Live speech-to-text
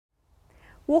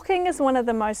Walking is one of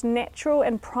the most natural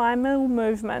and primal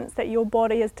movements that your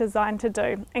body is designed to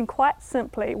do, and quite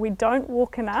simply we don't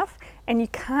walk enough and you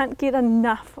can't get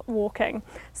enough walking.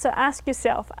 So ask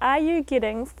yourself, are you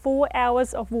getting 4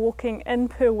 hours of walking in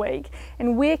per week,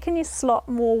 and where can you slot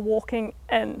more walking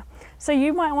in? So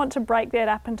you might want to break that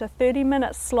up into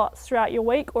 30-minute slots throughout your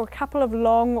week, or a couple of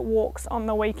long walks on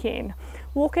the weekend.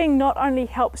 Walking not only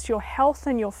helps your health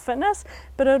and your fitness,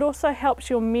 but it also helps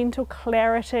your mental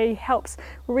clarity, helps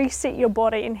reset your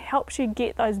body, and helps you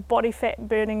get those body fat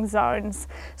burning zones.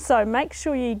 So make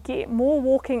sure you get more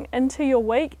walking into your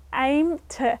week. Aim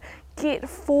to get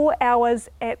 4 hours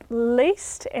at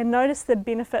least, and notice the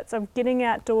benefits of getting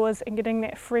outdoors and getting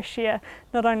that fresh air,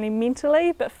 not only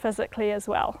mentally but physically as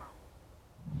well.